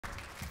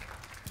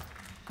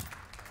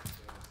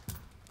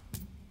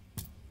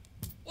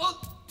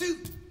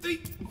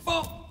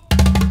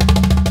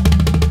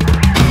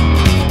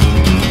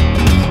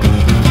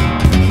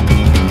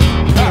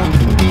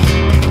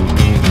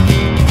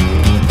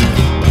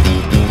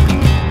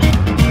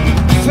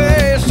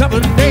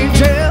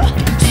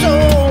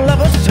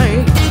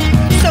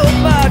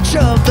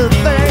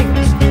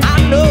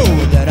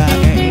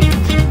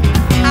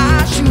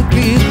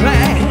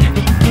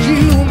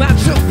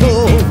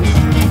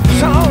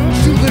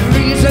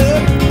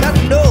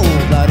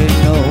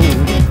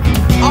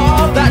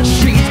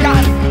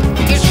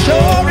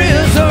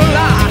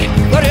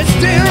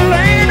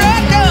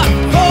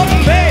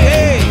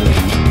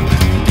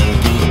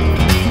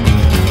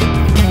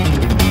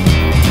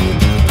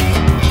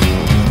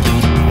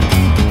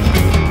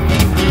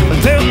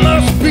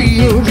be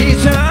a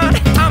reason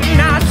I'm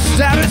not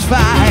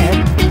satisfied.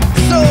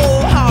 So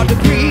hard to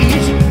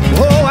breathe,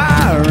 oh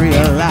I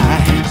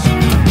realize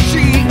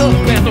she up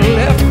and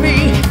left me,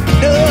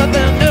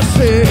 nothing to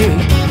say.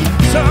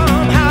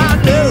 Somehow I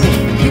knew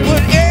it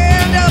would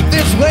end up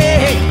this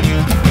way.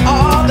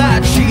 All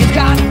that she's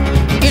got,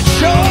 it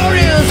sure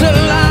is a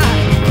lie,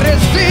 but it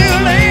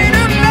still ain't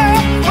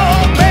enough for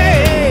me.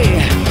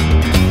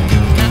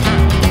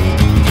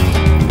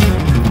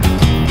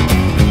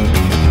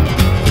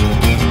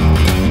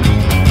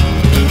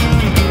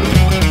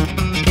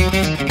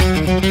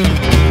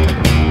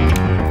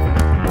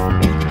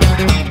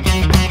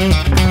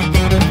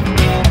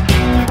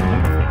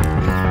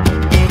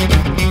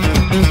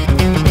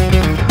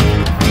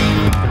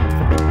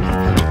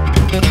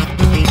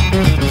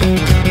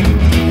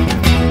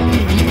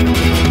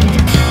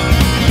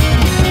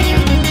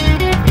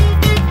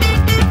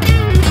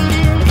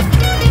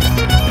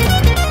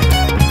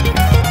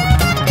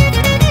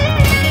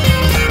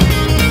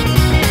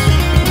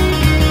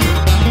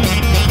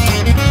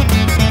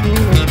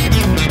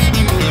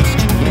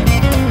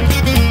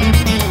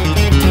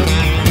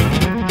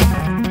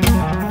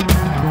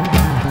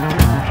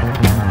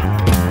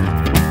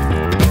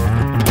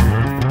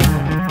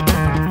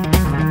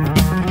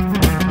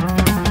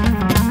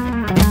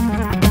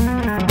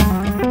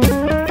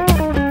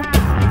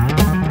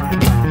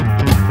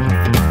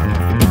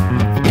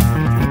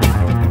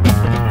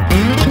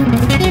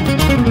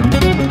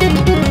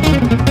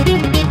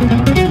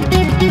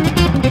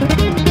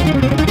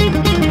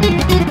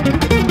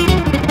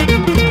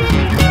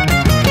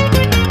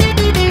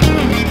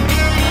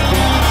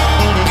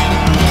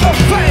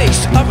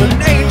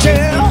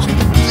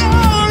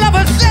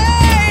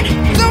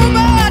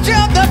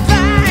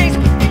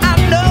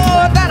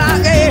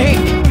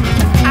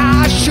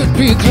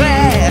 Be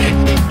glad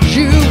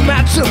you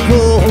might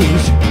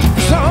suppose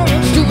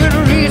songs to a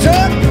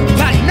reason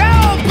like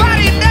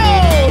nobody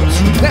knows.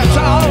 That's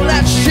all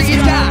that she's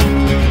got.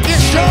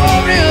 It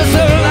sure is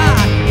a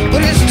lot,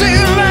 but it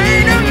still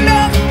ain't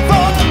enough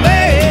for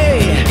me.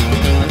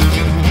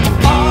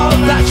 All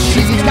that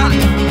she's got,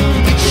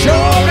 it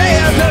sure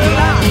is a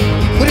lot,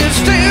 but it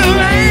still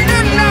ain't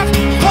enough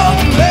for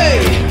me.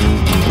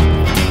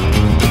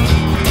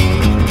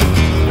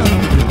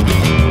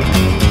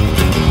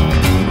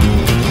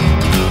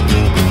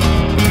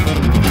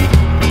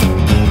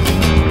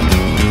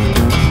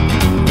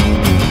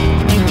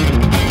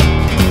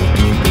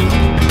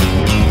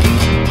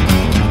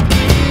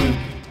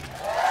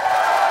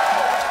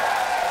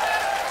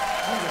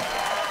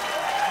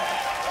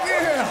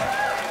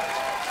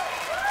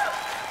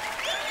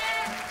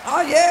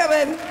 Oh yeah,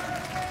 baby.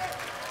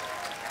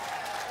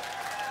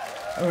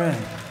 All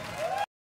right.